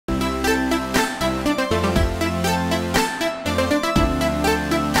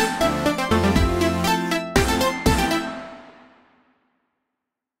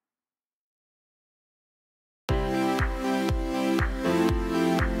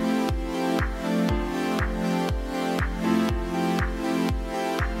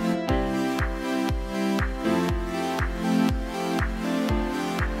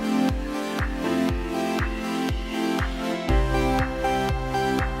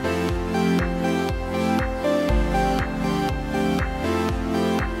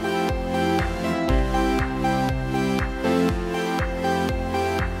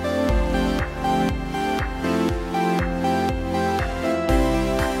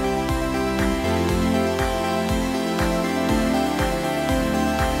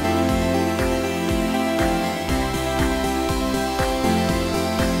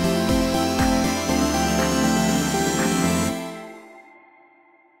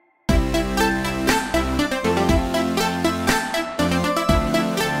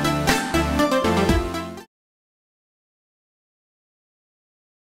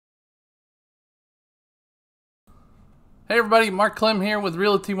Hey everybody, Mark Klim here with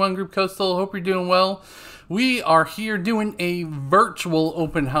Realty One Group Coastal. Hope you're doing well. We are here doing a virtual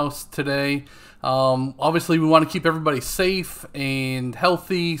open house today. Obviously, we want to keep everybody safe and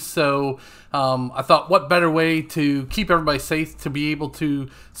healthy, so I thought what better way to keep everybody safe to be able to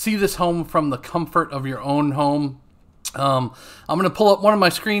see this home from the comfort of your own home. I'm going to pull up one of my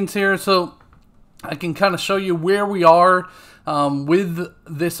screens here so I can kind of show you where we are with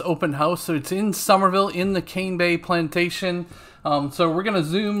this open house. So it's in Somerville in the Cane Bay Plantation. So we're going to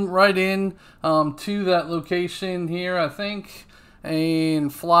zoom right in to that location here, I think,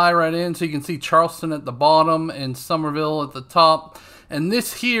 and fly right in so you can see Charleston at the bottom and Somerville at the top. And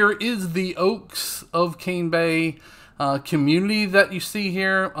this here is the Oaks of Cane Bay community that you see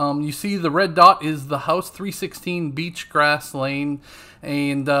here. You see the red dot is the house, 316 Beachgrass Lane.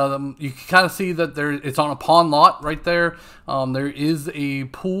 And you can kind of see that it's on a pond lot right there. There is a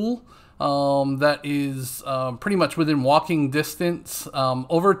pool that is pretty much within walking distance.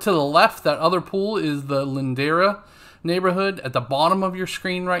 Over to the left, that other pool is the Linktree neighborhood. At the bottom of your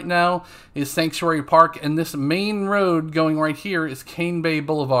screen right now is Sanctuary Park, and this main road going right here is Cane Bay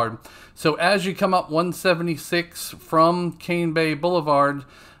Boulevard. So as you come up 176 from Cane Bay Boulevard,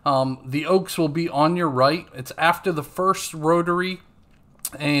 the Oaks will be on your right. It's after the first rotary,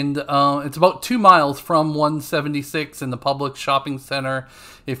 and it's about 2 miles from 176 in the Public Shopping Center,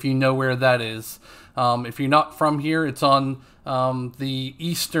 if you know where that is. If you're not from here, it's on the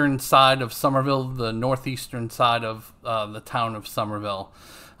eastern side of Somerville, the northeastern side of the town of Somerville.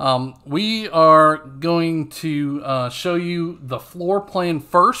 We are going to show you the floor plan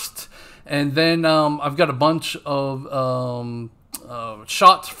first, and then I've got a bunch of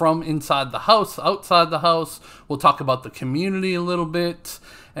shots from inside the house, outside the house. We'll talk about the community a little bit,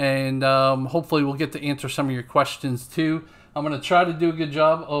 and hopefully we'll get to answer some of your questions too. I'm going to try to do a good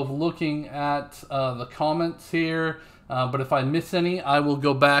job of looking at the comments here, but if I miss any, I will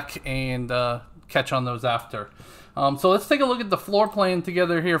go back and catch on those after. So let's take a look at the floor plan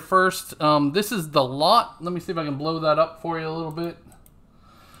together here first. This is the lot. Let me see if I can blow that up for you a little bit.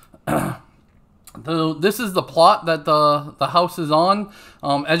 This is the plot that the house is on.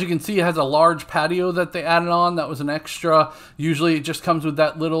 As you can see, it has a large patio that they added on. That was an extra. Usually it just comes with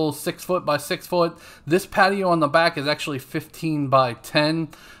that little 6 foot by 6 foot. This patio on the back is actually 15 by 10.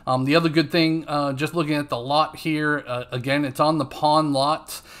 The other good thing, just looking at the lot here, again, it's on the pond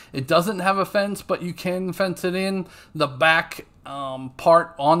lot. It doesn't have a fence, but you can fence it in. The back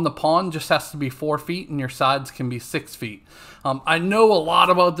part on the pond just has to be 4 feet, and your sides can be 6 feet. I know a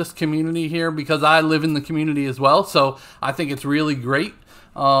lot about this community here because I live in the community as well, so I think it's really great.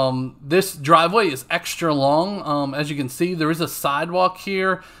 This driveway is extra long. As you can see, there is a sidewalk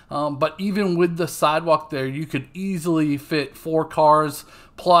here, but even with the sidewalk there, you could easily fit 4 cars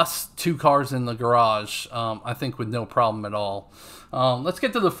plus 2 cars in the garage, I think, with no problem at all. Let's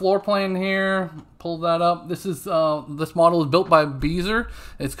get to the floor plan here. Pull that up. This model is built by Beazer.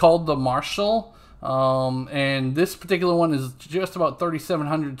 It's called the Marshall, and this particular one is just about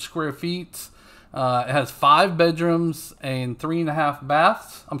 3,700 square feet. It has 5 bedrooms and 3.5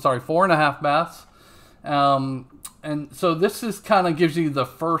 baths. I'm sorry, 4.5 baths. And so this is kind of gives you the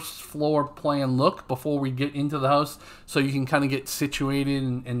first floor plan look before we get into the house, so you can kind of get situated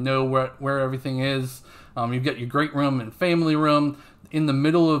and know where everything is. You've got your great room and family room. In the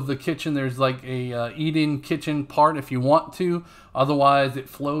middle of the kitchen, there's like a eat-in kitchen part if you want to. Otherwise, it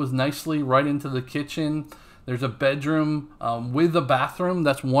flows nicely right into the kitchen. There's a bedroom with a bathroom.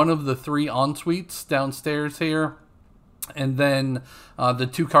 That's one of the 3 en-suites downstairs here. And then the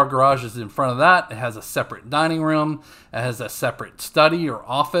 2-car garage is in front of that. It has a separate dining room. It has a separate study or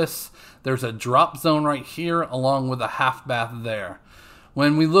office. There's a drop zone right here along with a half bath there.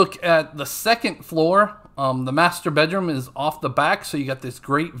 When we look at the second floor, the master bedroom is off the back, so you got this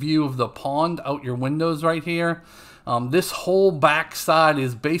great view of the pond out your windows right here. This whole back side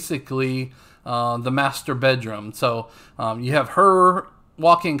is basically the master bedroom. So you have her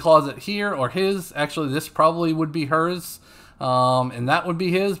walk-in closet here, or his. Actually, this probably would be hers, and that would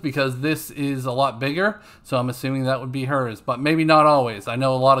be his because this is a lot bigger. So I'm assuming that would be hers, but maybe not always. I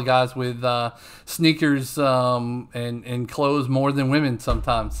know a lot of guys with sneakers and clothes more than women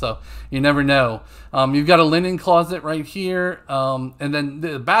sometimes, so you never know. You've got a linen closet right here, and then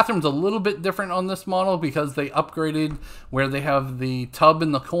the bathroom's a little bit different on this model because they upgraded where they have the tub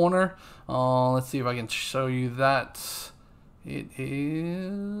in the corner. Let's see if I can show you that. It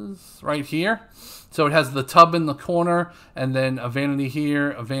is right here. So it has the tub in the corner, and then a vanity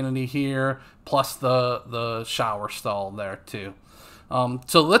here, plus the shower stall there too.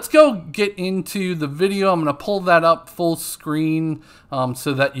 So let's go get into the video. I'm going to pull that up full screen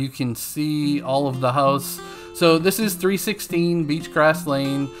so that you can see all of the house. So this is 316 Beachgrass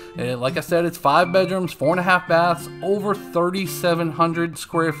Lane. Like I said, it's 5 bedrooms, 4.5 baths, over 3,700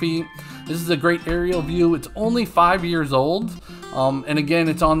 square feet. This is a great aerial view. It's only 5 years old. And again,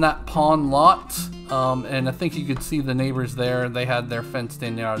 it's on that pond lot. And I think you could see the neighbors there. They had their fenced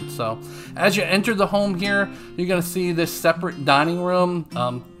in yard. So as you enter the home here, you're going to see this separate dining room.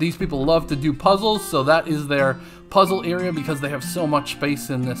 These people love to do puzzles, so that is their puzzle area because they have so much space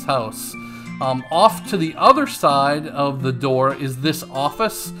in this house. Off to the other side of the door is this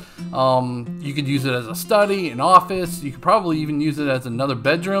office. You could use it as a study, an office. You could probably even use it as another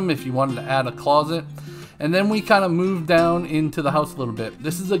bedroom if you wanted to add a closet. And then we kind of move down into the house a little bit.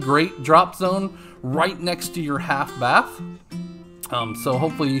 This is a great drop zone right next to your half bath. So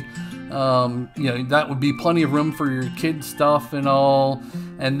hopefully, you know, that would be plenty of room for your kids' stuff and all.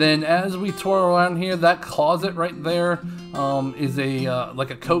 And then as we tour around here, that closet right there is a like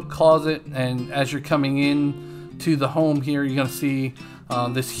a coat closet. And as you're coming in to the home here, you're gonna see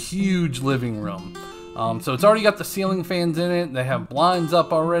this huge living room. So it's already got the ceiling fans in it. They have blinds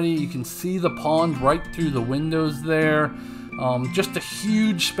up already. You can see the pond right through the windows there. Just a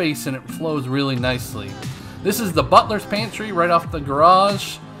huge space, and it flows really nicely. This is the butler's pantry right off the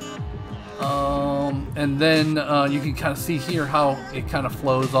garage. And then you can kind of see here how it kind of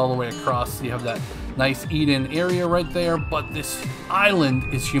flows all the way across. So you have that nice eat-in area right there, but this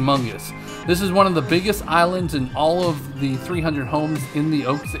island is humongous. This is one of the biggest islands in all of the 300 homes in the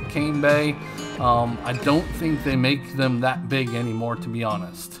Oaks at Cane Bay. I don't think they make them that big anymore, to be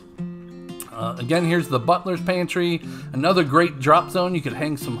honest. Again, here's the butler's pantry, another great drop zone. You could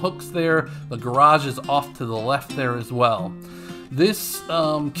hang some hooks there. The garage is off to the left there as well. This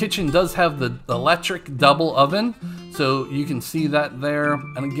kitchen does have the electric double oven, so you can see that there.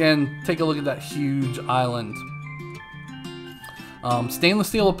 And again, take a look at that huge island. Stainless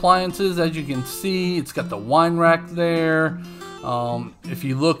steel appliances, as you can see. It's got the wine rack there. If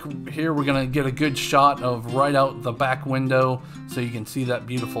you look here, we're gonna get a good shot of right out the back window, so you can see that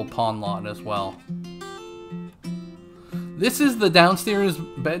beautiful pond lot as well. This is the downstairs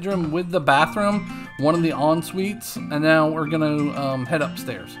bedroom with the bathroom, one of the en-suites, and now we're gonna head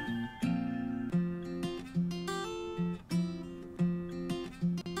upstairs.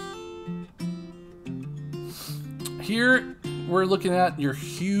 Here we're looking at your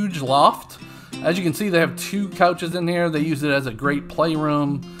huge loft. As you can see, they have 2 couches in here. They use it as a great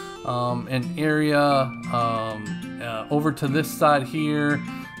playroom, an area. Over to this side here,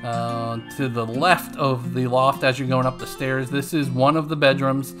 to the left of the loft as you're going up the stairs, this is one of the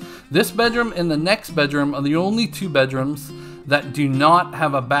bedrooms. This bedroom and the next bedroom are the only 2 bedrooms that do not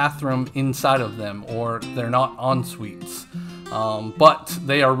have a bathroom inside of them, or they're not en suites. But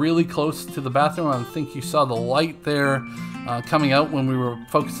they are really close to the bathroom. I think you saw the light there coming out when we were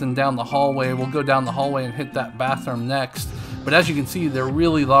focusing down the hallway. We'll go down the hallway and hit that bathroom next. But as you can see, they're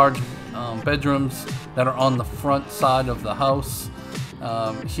really large bedrooms that are on the front side of the house.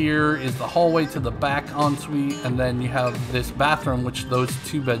 Here is the hallway to the back ensuite, and then you have this bathroom, which those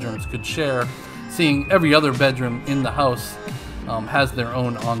 2 bedrooms could share, seeing every other bedroom in the house has their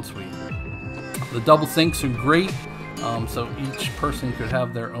own ensuite. The double sinks are great, so each person could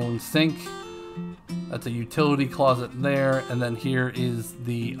have their own sink. That's a utility closet there, and then here is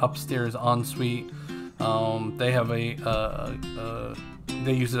the upstairs ensuite. They have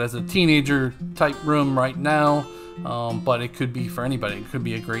they use it as a teenager type room right now, but it could be for anybody. It could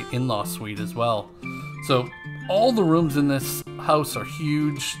be a great in-law suite as well. So all the rooms in this house are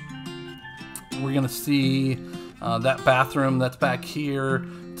huge. We're gonna see that bathroom that's back here.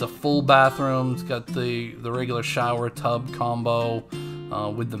 It's a full bathroom. It's got the regular shower tub combo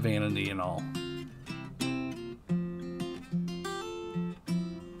with the vanity and all.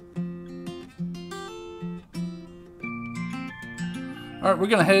 All right, we're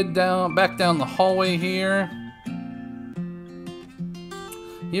gonna head back down the hallway here.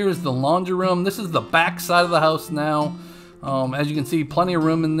 Here is the laundry room. This is the back side of the house now. As you can see, plenty of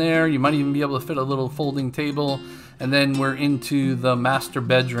room in there. You might even be able to fit a little folding table. And then we're into the master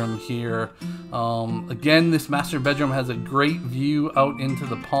bedroom here. Again, this master bedroom has a great view out into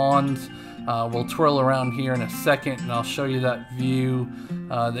the pond. We'll twirl around here in a second, and I'll show you that view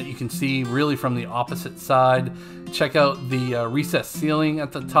that you can see really from the opposite side. Check out the recessed ceiling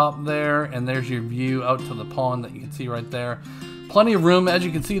at the top there, and there's your view out to the pond that you can see right there. Plenty of room. As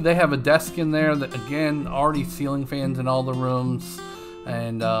you can see, they have a desk in there that, again, already ceiling fans in all the rooms,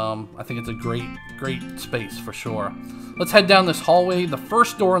 and I think it's a great great space for sure. Let's head down this hallway. The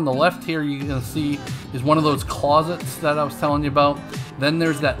first door on the left here you're going to see is one of those closets that I was telling you about. Then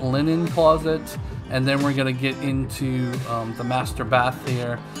there's that linen closet, and then we're going to get into the master bath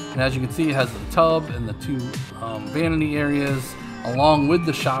here. And as you can see, it has the tub and the two vanity areas, along with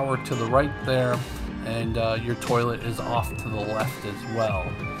the shower to the right there, and your toilet is off to the left as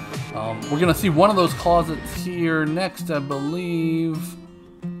well. We're going to see one of those closets here next, I believe,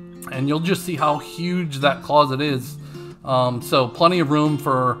 and you'll just see how huge that closet is. So plenty of room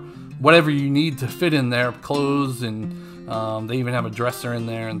for whatever you need to fit in there, clothes, and they even have a dresser in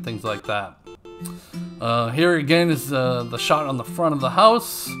there and things like that. Here again is the shot on the front of the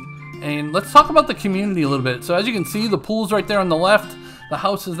house, and let's talk about the community a little bit. So as you can see, the pool's right there on the left. The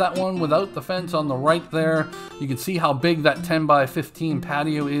house is that one without the fence on the right there. You can see how big that 10 by 15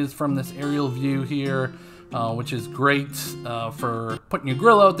 patio is from this aerial view here, which is great for putting your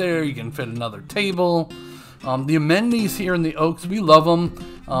grill out there. You can fit another table. The amenities here in the Oaks, we love them.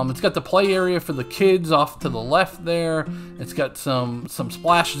 It's got the play area for the kids off to the left there. It's got some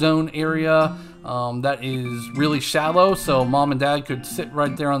splash zone area that is really shallow, so mom and dad could sit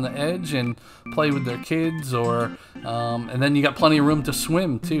right there on the edge and play with their kids, or and then you got plenty of room to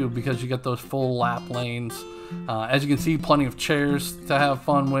swim too, because you got those full lap lanes. As you can see, plenty of chairs to have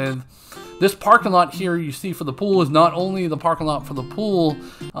fun with. This parking lot here you see for the pool is not only the parking lot for the pool,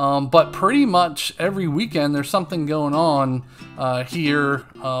 but pretty much every weekend there's something going on here.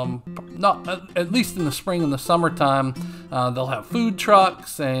 Not at least in the spring and the summertime, they'll have food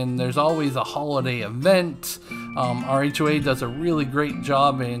trucks, and there's always a holiday event. Our HOA does a really great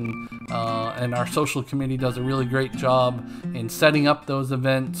job and our social committee does a really great job in setting up those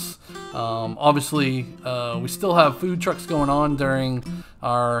events. Obviously, we still have food trucks going on during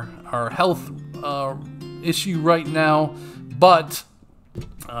our health issue right now, but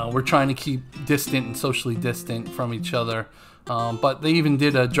we're trying to keep distant and socially distant from each other. But they even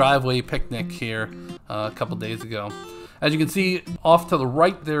did a driveway picnic here a couple days ago. As you can see, off to the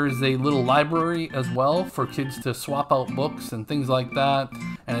right there is a little library as well for kids to swap out books and things like that,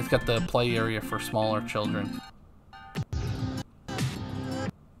 and it's got the play area for smaller children.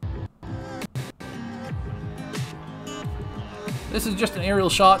 This is just an aerial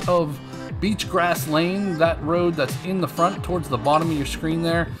shot of Beachgrass Lane. That road that's in the front towards the bottom of your screen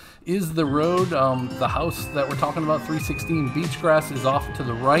there is the road. The house that we're talking about, 316 Beachgrass, is off to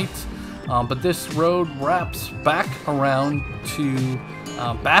the right. But this road wraps back around to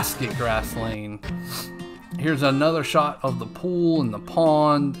Basket Grass Lane. Here's another shot of the pool and the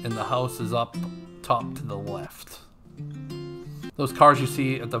pond, and the house is up top to the left. Those cars you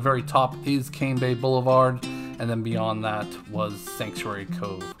see at the very top is Cane Bay Boulevard, and then beyond that was Sanctuary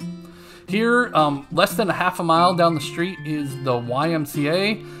Cove. Here, less than a half a mile down the street is the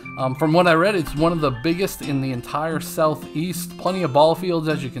YMCA. From what I read, it's one of the biggest in the entire southeast. Plenty of ball fields,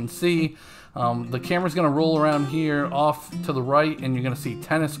 as you can see. The camera's going to roll around here off to the right, and you're going to see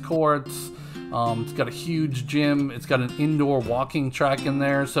tennis courts. It's got a huge gym. It's got an indoor walking track in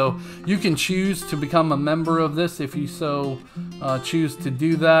there, so you can choose to become a member of this if you so choose to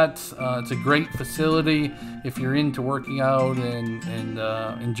do that. It's a great facility if you're into working out and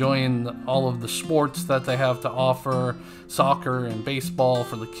enjoying all of the sports that they have to offer, soccer and baseball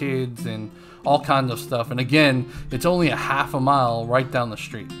for the kids and all kinds of stuff. And again, it's only a half a mile right down the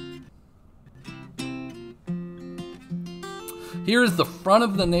street. Here's the front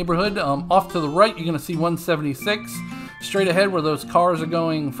of the neighborhood. Off to the right, you're going to see 176. Straight ahead, where those cars are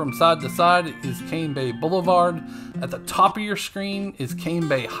going from side to side, is Cane Bay Boulevard. At the top of your screen is Cane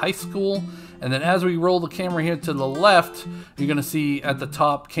Bay High School. And then as we roll the camera here to the left, you're going to see at the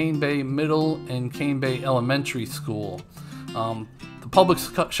top Cane Bay Middle and Cane Bay Elementary School. The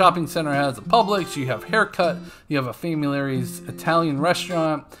Publix shopping center has a Publix. You have Haircut. You have a Family Larry's Italian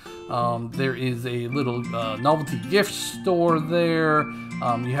restaurant. There is a little novelty gift store there.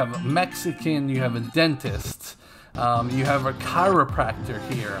 You have a Mexican. You have a dentist. You have a chiropractor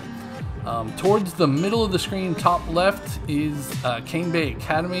here. Towards the middle of the screen, top left, is Cane Bay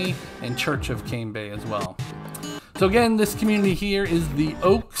Academy and Church of Cane Bay as well. So again, this community here is the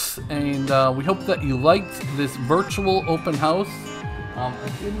Oaks, and we hope that you liked this virtual open house. I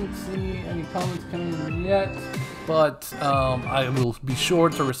didn't see any comments coming in yet, but I will be sure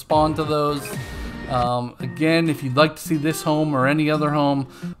to respond to those. Again, if you'd like to see this home or any other home,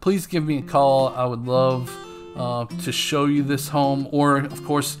 please give me a call. I would love to show you this home, or of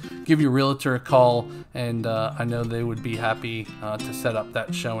course give your realtor a call, and I know they would be happy to set up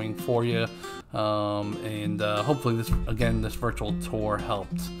that showing for you. Hopefully this virtual tour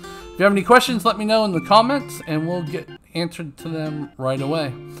helped. If you have any questions, let me know in the comments and we'll get answered to them right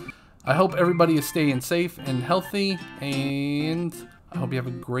away. I hope everybody is staying safe and healthy, and I hope you have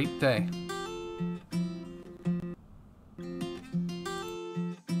a great day.